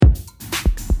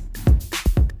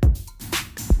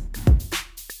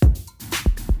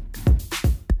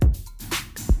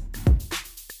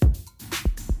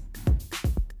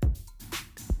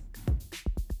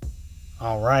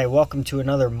All right, welcome to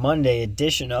another Monday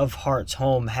edition of Hart's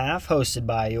Home Half, hosted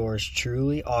by yours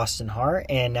truly, Austin Hart,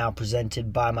 and now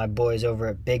presented by my boys over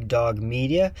at Big Dog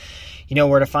Media. You know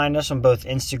where to find us on both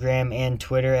Instagram and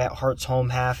Twitter at Hart's Home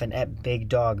Half and at Big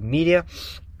Dog Media.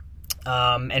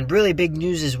 And really big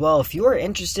news as well. If you are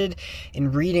interested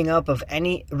in reading up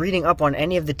on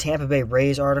any of the Tampa Bay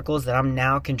Rays articles that I'm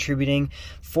now contributing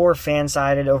for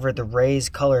Fansided over at the Rays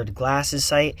Colored Glasses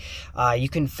site, you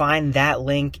can find that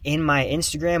link in my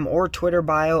Instagram or Twitter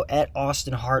bio at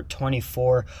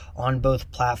AustinHart24 on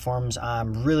both platforms.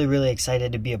 I'm really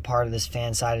excited to be a part of this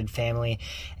Fansided family,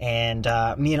 and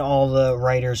me and all the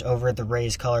writers over at the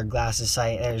Rays Colored Glasses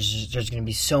site, there's going to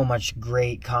be so much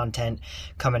great content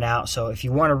coming out. So if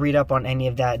you want to read up on any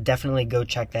of that, definitely go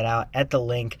check that out at the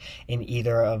link in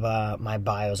either of my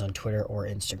bios on Twitter or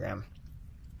Instagram.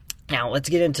 Now, let's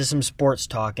get into some sports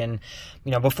talk. And,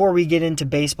 before we get into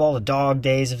baseball, the dog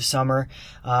days of summer,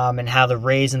 and how the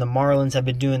Rays and the Marlins have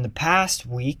been doing the past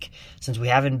week, since we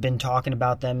haven't been talking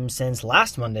about them since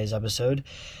last Monday's episode,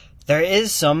 there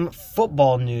is some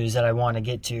football news that I want to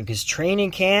get to, because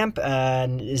training camp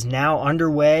is now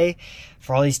underway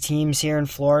for all these teams here in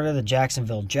Florida, the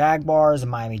Jacksonville Jaguars, the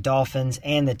Miami Dolphins,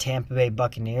 and the Tampa Bay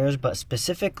Buccaneers. But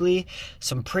specifically,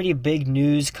 some pretty big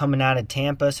news coming out of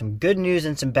Tampa, some good news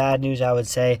and some bad news, I would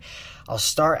say. I'll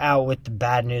start out with the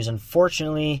bad news.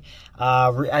 Unfortunately,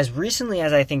 as recently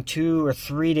as I think 2 or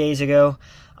 3 days ago,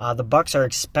 the Bucs are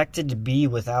expected to be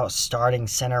without starting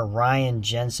center Ryan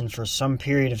Jensen for some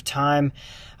period of time.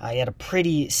 He had a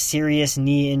pretty serious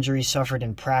knee injury suffered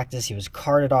in practice. He was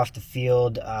carted off the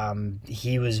field.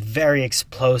 He was very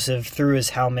explosive through his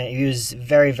helmet. He was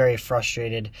very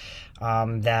frustrated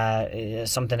that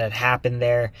something had happened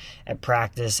there at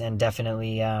practice, and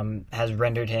definitely has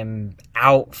rendered him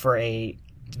out for a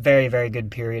very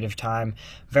good period of time.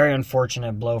 Very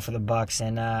unfortunate blow for the Bucs,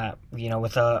 and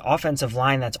with an offensive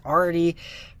line that's already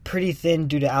pretty thin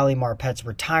due to Ali Marpet's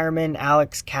retirement,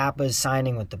 Alex Kappa is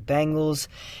signing with the Bengals,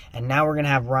 and now we're gonna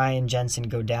have Ryan Jensen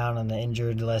go down on the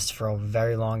injured list for a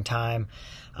very long time.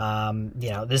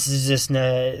 This is just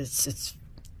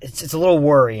it's a little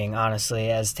worrying, honestly,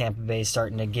 as Tampa Bay is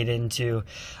starting to get into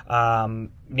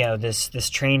this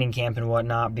training camp and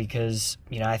whatnot, because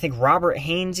I think Robert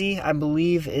Hainsey, I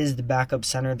believe, is the backup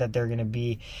center that they're going to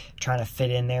be trying to fit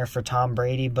in there for Tom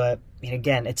Brady. But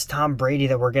again, it's Tom Brady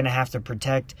that we're going to have to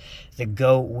protect, the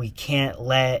GOAT. We can't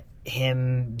let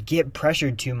him get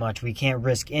pressured too much. We can't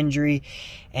risk injury,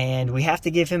 and we have to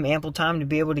give him ample time to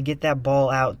be able to get that ball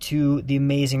out to the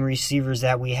amazing receivers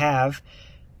that we have.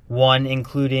 One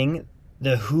including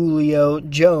the Julio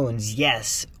Jones.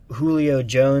 Yes, Julio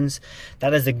Jones.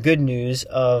 That is the good news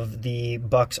of the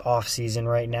Bucs offseason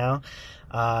right now.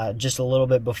 Just a little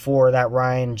bit before that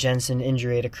Ryan Jensen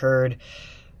injury had occurred,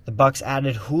 the Bucs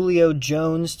added Julio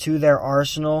Jones to their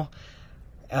arsenal.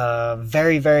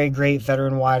 Very great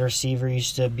veteran wide receiver.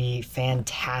 Used to be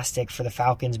fantastic for the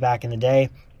Falcons back in the day.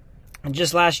 And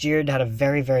just last year had a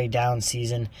very down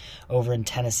season over in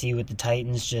Tennessee with the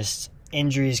Titans. Just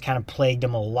injuries kind of plagued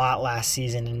him a lot last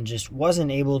season, and just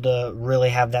wasn't able to really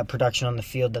have that production on the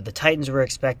field that the Titans were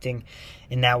expecting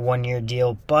in that one-year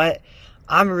deal. But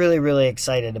I'm really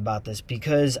excited about this,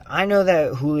 because I know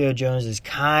that Julio Jones is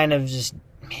kind of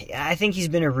I think he's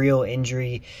been a real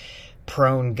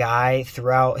injury-prone guy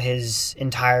throughout his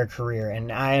entire career, and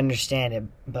I understand it,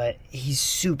 but he's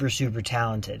super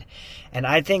talented. And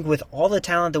I think with all the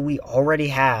talent that we already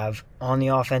have on the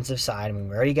offensive side, we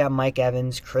already got Mike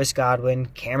Evans, Chris Godwin,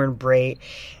 Cameron Brate,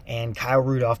 and Kyle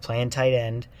Rudolph playing tight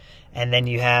end. And then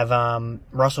you have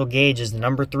Russell Gage as the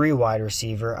number 3 wide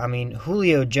receiver.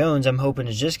 Julio Jones, I'm hoping,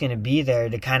 is just going to be there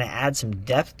to kind of add some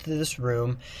depth to this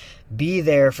room, be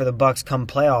there for the Bucs come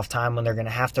playoff time when they're going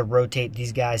to have to rotate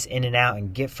these guys in and out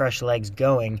and get fresh legs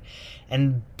going.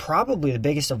 And probably the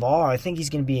biggest of all, I think he's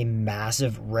going to be a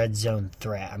massive red zone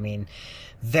threat.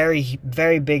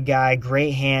 Very big guy,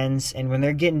 great hands, and when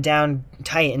they're getting down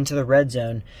tight into the red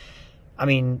zone,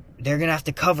 they're going to have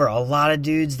to cover a lot of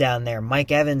dudes down there.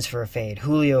 Mike Evans for a fade,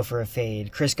 Julio for a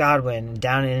fade, Chris Godwin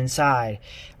down and inside,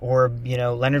 or,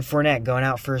 Leonard Fournette going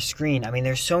out for a screen.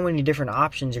 there's so many different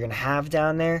options you're going to have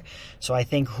down there. So I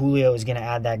think Julio is going to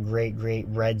add that great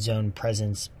red zone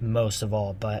presence most of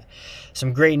all. But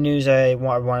some great news I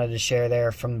wanted to share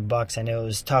there from the Bucs. I know it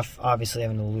was tough, obviously,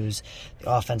 having to lose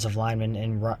the offensive lineman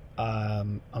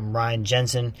and Ryan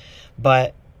Jensen,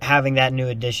 but having that new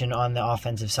addition on the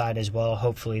offensive side as well,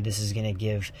 hopefully this is going to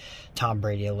give Tom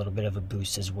Brady a little bit of a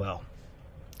boost as well.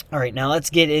 All right, now let's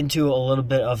get into a little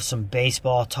bit of some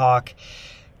baseball talk,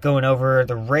 going over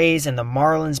the Rays and the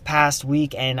Marlins past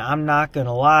week, and I'm not going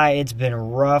to lie, it's been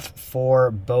rough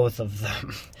for both of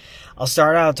them. I'll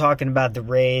start out talking about the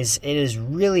Rays. It has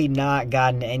really not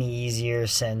gotten any easier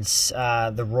since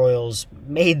the Royals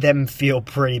made them feel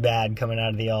pretty bad coming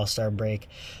out of the All-Star break.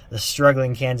 The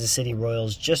struggling Kansas City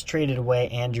Royals just traded away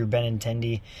Andrew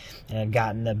Benintendi and had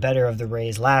gotten the better of the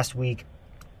Rays last week.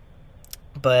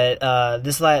 But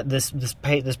this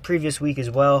previous week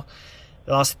as well,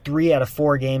 they lost 3 out of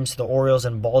 4 games to the Orioles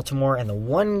and Baltimore, and the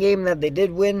one game that they did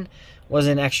win was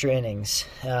in extra innings.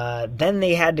 Then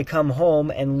they had to come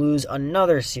home and lose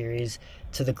another series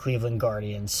to the Cleveland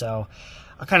Guardians. So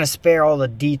I'll kind of spare all the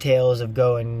details of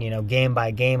going, game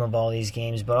by game of all these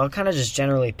games, but I'll kind of just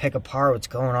generally pick apart what's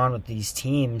going on with these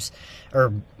teams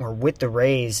or with the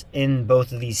Rays in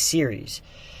both of these series.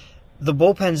 The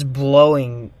bullpen's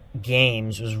blowing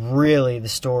games was really the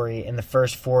story in the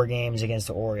first 4 games against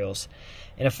the Orioles.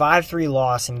 In a 5-3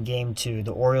 loss in Game 2,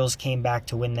 the Orioles came back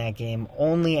to win that game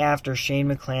only after Shane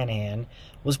McClanahan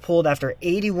was pulled after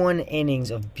 81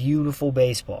 innings of beautiful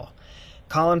baseball.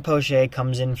 Colin Poche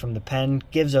comes in from the pen,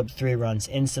 gives up 3 runs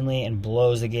instantly, and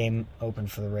blows the game open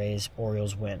for the Rays.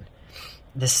 Orioles win.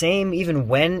 The same even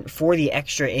went for the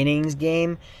extra innings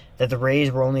game that the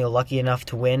Rays were only lucky enough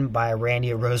to win by a Randy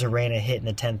Arozarena hit in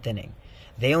the 10th inning.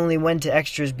 They only went to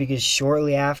extras because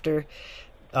shortly after,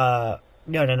 they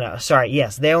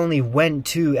only went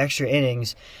to extra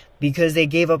innings because they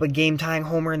gave up a game-tying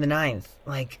homer in the 9th.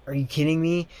 Like, are you kidding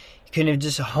me? You couldn't have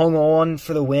just hung on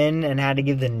for the win and had to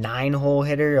give the 9-hole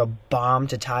hitter a bomb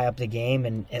to tie up the game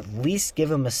and at least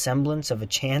give him a semblance of a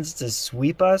chance to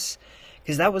sweep us?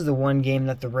 Because that was the one game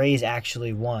that the Rays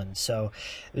actually won. So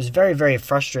it was very, very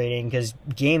frustrating because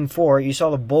Game 4, you saw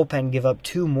the bullpen give up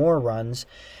 2 more runs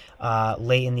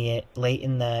late in the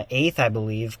 8th, I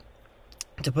believe,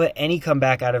 to put any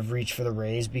comeback out of reach for the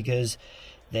Rays because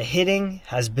the hitting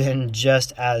has been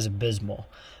just as abysmal.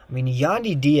 I mean,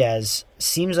 Yandy Diaz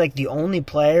seems like the only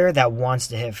player that wants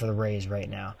to hit for the Rays right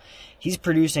now. He's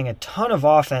producing a ton of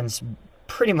offense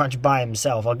pretty much by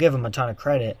himself. I'll give him a ton of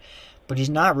credit, but he's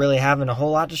not really having a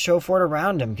whole lot to show for it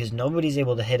around him because nobody's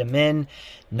able to hit him in.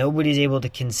 Nobody's able to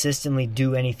consistently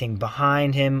do anything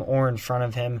behind him or in front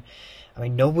of him. I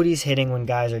mean, nobody's hitting when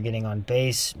guys are getting on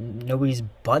base. Nobody's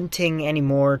bunting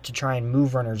anymore to try and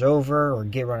move runners over or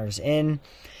get runners in.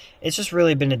 It's just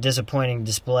really been a disappointing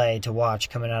display to watch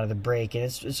coming out of the break. And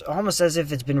it's almost as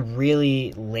if it's been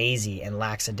really lazy and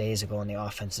lackadaisical on the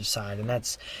offensive side. And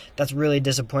that's really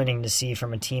disappointing to see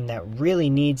from a team that really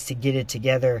needs to get it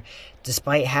together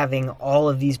despite having all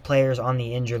of these players on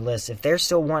the injured list. If they're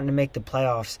still wanting to make the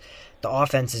playoffs, the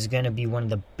offense is going to be one of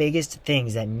the biggest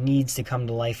things that needs to come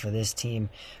to life for this team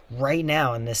right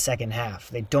now in this second half.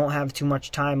 They don't have too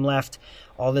much time left.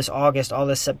 All this August, all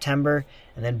this September,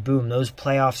 and then boom, those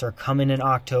playoffs are coming in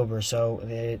October. So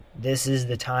this is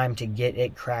the time to get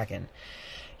it cracking.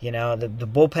 The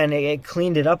bullpen, it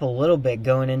cleaned it up a little bit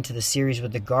going into the series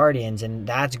with the Guardians, and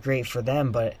that's great for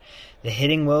them. But the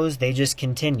hitting woes, they just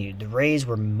continued. The Rays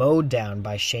were mowed down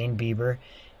by Shane Bieber.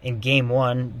 In Game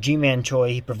 1, G-Man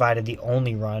Choi, he provided the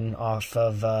only run off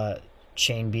of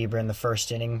Shane Bieber in the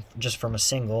first inning just from a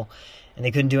single, and they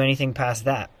couldn't do anything past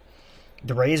that.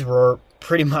 The Rays were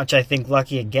pretty much, I think,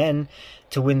 lucky again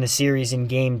to win the series in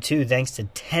Game 2 thanks to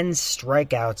 10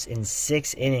 strikeouts in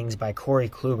 6 innings by Corey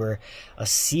Kluber, a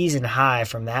season high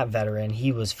from that veteran.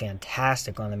 He was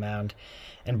fantastic on the mound.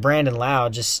 And Brandon Lau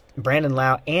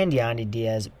and Yandy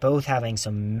Diaz both having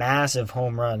some massive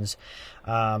home runs.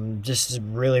 Just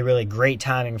really, really great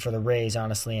timing for the Rays,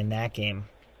 honestly, in that game.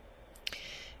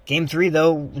 Game 3,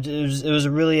 though, it was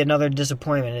really another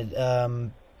disappointment.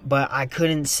 But I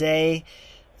couldn't say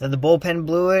that the bullpen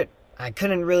blew it. I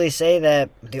couldn't really say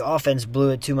that the offense blew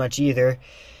it too much either.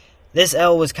 This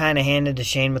L was kind of handed to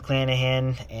Shane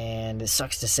McClanahan, and it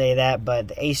sucks to say that, but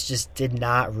the ace just did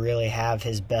not really have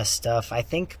his best stuff. I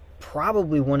think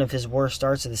probably one of his worst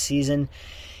starts of the season.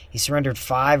 He surrendered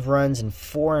 5 runs in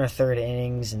 4 1/3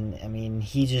 innings, and I mean,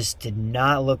 he just did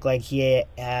not look like he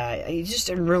just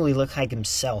didn't really look like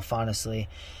himself, honestly.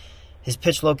 His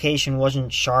pitch location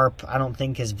wasn't sharp. I don't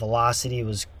think his velocity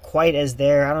was quite as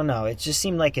there. I don't know. It just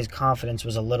seemed like his confidence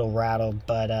was a little rattled.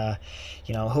 But,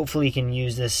 hopefully he can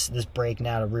use this break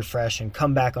now to refresh and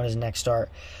come back on his next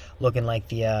start looking like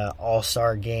the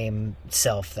all-star game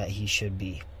self that he should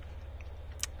be.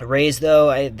 The Rays,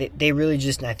 though, they really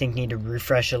just, I think, need to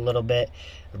refresh a little bit.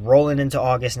 Rolling into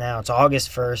August now. It's August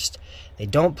 1st. They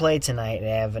don't play tonight. They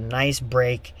have a nice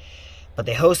break. But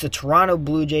they host the Toronto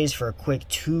Blue Jays for a quick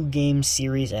 2-game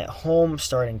series at home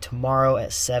starting tomorrow at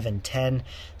 7:10.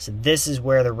 So this is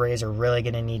where the Rays are really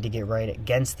going to need to get right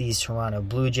against these Toronto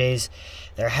Blue Jays.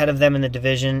 They're ahead of them in the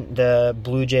division, the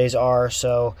Blue Jays are,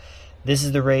 so this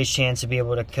is the Rays' chance to be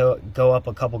able to go up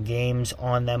a couple games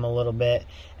on them a little bit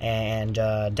and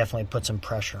definitely put some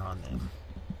pressure on them.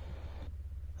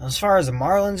 As far as the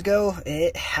Marlins go,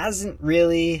 it hasn't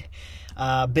really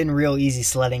been real easy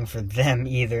sledding for them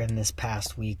either in this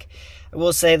past week. I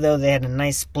will say, though, they had a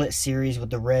nice split series with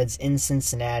the Reds in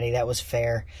Cincinnati. That was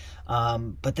fair.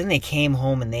 But then they came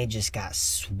home and they just got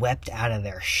swept out of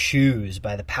their shoes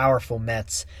by the powerful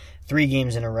Mets 3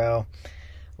 games in a row.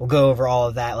 We'll go over all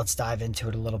of that. Let's dive into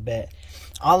it a little bit.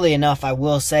 Oddly enough, I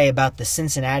will say about the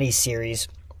Cincinnati series,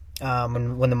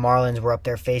 when the Marlins were up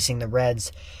there facing the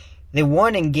Reds, they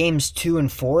won in games 2 and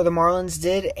 4, the Marlins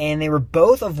did, and they were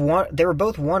both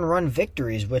one-run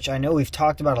victories, which I know we've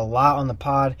talked about a lot on the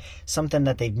pod, something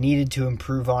that they've needed to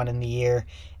improve on in the year,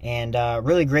 and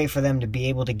really great for them to be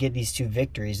able to get these 2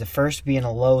 victories. The first being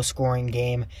a low-scoring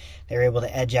game. They were able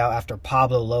to edge out after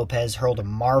Pablo Lopez hurled a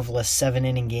marvelous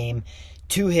 7-inning game,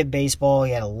 2-hit baseball.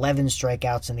 He had 11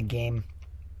 strikeouts in the game.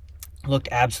 Looked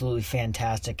absolutely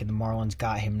fantastic, and the Marlins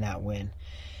got him that win.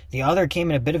 The other came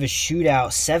in a bit of a shootout,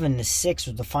 7-6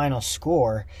 was the final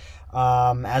score,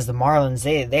 as the Marlins,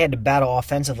 they had to battle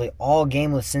offensively all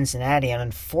game with Cincinnati, and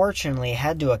unfortunately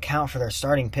had to account for their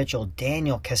starting pitcher,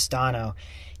 Daniel Castano.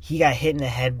 He got hit in the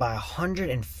head by a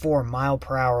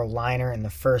 104-mile-per-hour liner in the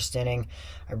first inning.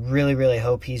 I really, really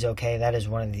hope he's okay. That is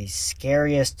one of the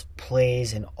scariest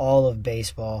plays in all of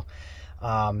baseball.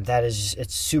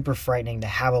 It's super frightening to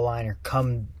have a liner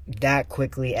come that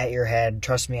quickly at your head.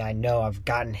 Trust me, I know I've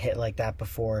gotten hit like that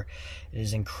before. It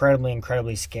is incredibly,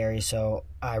 incredibly scary. So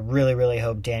I really, really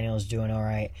hope Daniel is doing all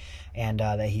right and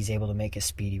that he's able to make a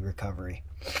speedy recovery.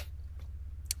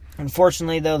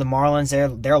 Unfortunately, though, the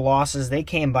Marlins, their losses, they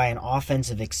came by an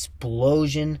offensive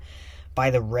explosion by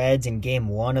the Reds in Game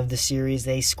 1 of the series.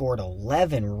 They scored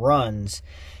 11 runs.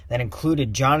 That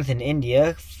included Jonathan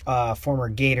India, former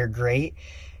Gator great,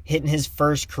 hitting his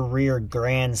first career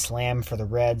grand slam for the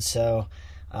Reds. So,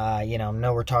 I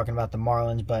know we're talking about the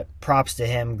Marlins, but props to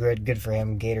him. Good for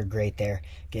him. Gator great there,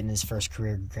 getting his first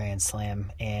career grand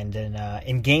slam. And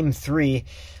in Game 3,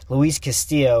 Luis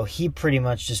Castillo, he pretty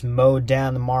much just mowed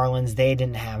down the Marlins. They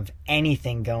didn't have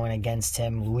anything going against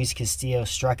him. Luis Castillo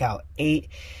struck out 8.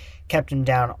 Kept him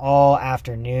down all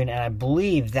afternoon, and I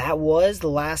believe that was the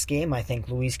last game I think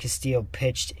Luis Castillo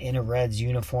pitched in a Reds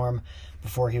uniform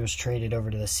before he was traded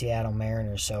over to the Seattle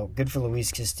Mariners. So good for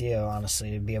Luis Castillo,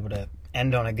 honestly, to be able to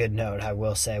end on a good note, I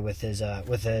will say, with his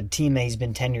with a team that he's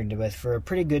been tenured with for a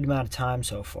pretty good amount of time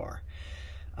so far.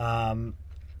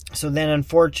 So then,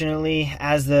 unfortunately,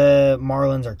 as the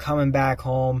Marlins are coming back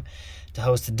home to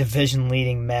host the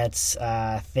division-leading Mets,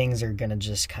 things are going to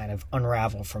just kind of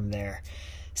unravel from there.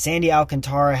 Sandy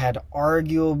Alcantara had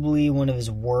arguably one of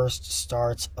his worst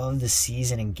starts of the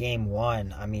season in Game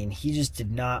 1. I mean, he just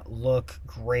did not look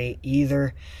great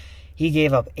either. He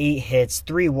gave up 8 hits,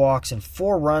 3 walks, and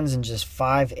 4 runs in just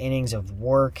 5 innings of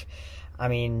work. I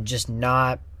mean, just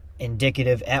not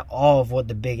indicative at all of what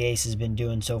the Big Ace has been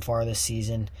doing so far this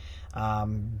season.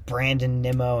 Brandon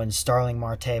Nimmo and Starling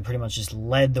Marte pretty much just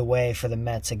led the way for the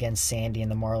Mets against Sandy and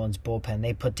the Marlins bullpen.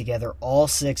 They put together all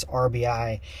 6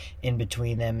 RBI in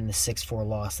between them in the 6-4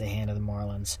 loss they handed the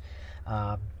Marlins.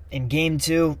 In Game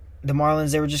 2, the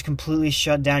Marlins, they were just completely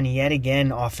shut down yet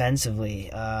again offensively.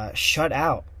 Shut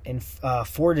out in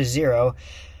 4-0.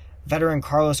 Veteran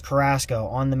Carlos Carrasco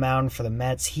on the mound for the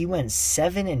Mets. He went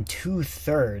 7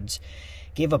 2/3.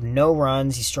 Gave up no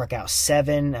runs. He struck out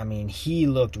 7. I mean, he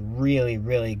looked really,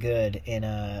 really good in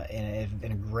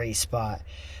a great spot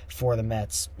for the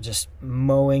Mets. Just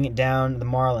mowing down the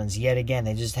Marlins yet again.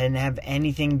 They just didn't have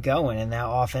anything going, and that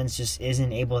offense just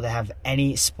isn't able to have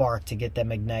any spark to get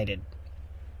them ignited.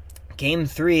 Game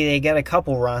 3, they got a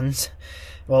couple runs.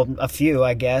 Well, a few,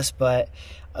 I guess, but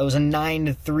it was a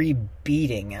 9-3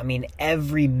 beating. I mean,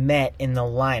 every Met in the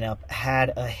lineup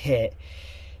had a hit.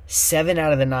 7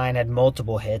 out of the 9 had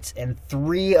multiple hits, and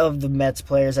 3 of the Mets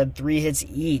players had 3 hits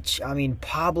each. I mean,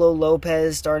 Pablo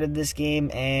Lopez started this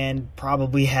game and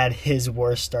probably had his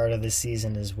worst start of the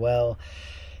season as well.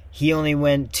 He only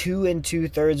went 2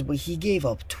 2/3, but he gave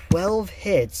up 12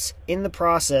 hits in the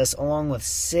process, along with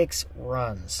 6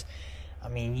 runs. I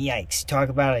mean, yikes. Talk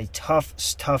about a tough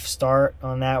start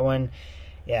on that one.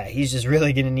 Yeah, he's just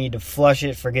really going to need to flush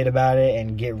it, forget about it,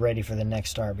 and get ready for the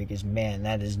next start because, man,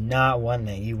 that is not one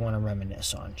that you want to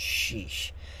reminisce on.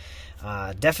 Sheesh.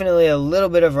 Definitely a little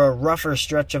bit of a rougher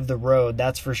stretch of the road,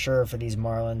 that's for sure, for these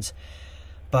Marlins.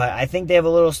 But I think they have a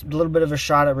little bit of a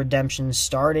shot at redemption.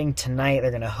 Starting tonight,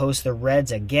 they're going to host the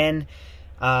Reds again.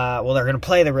 They're going to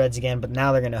play the Reds again, but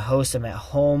now they're going to host them at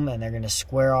home, and they're going to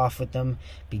square off with them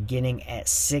beginning at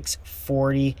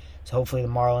 6:40 So hopefully the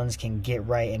Marlins can get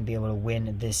right and be able to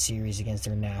win this series against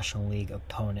their National League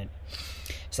opponent.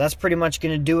 So that's pretty much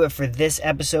going to do it for this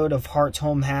episode of Hearts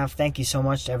Home Half. Thank you so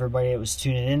much to everybody that was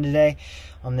tuning in today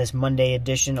on this Monday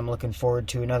edition. I'm looking forward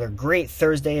to another great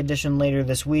Thursday edition later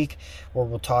this week, where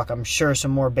we'll talk, I'm sure,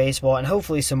 some more baseball and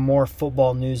hopefully some more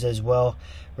football news as well.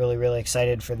 Really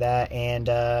excited for that. And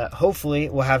hopefully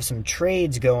we'll have some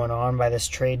trades going on by this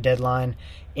trade deadline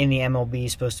in the MLB.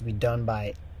 Supposed to be done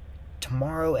by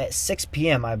tomorrow at 6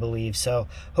 p.m., I believe. So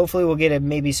hopefully we'll get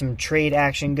maybe some trade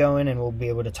action going, and we'll be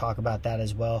able to talk about that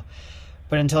as well.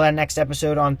 But until that next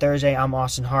episode on Thursday, I'm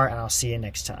Austin Hart, and I'll see you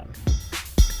next time.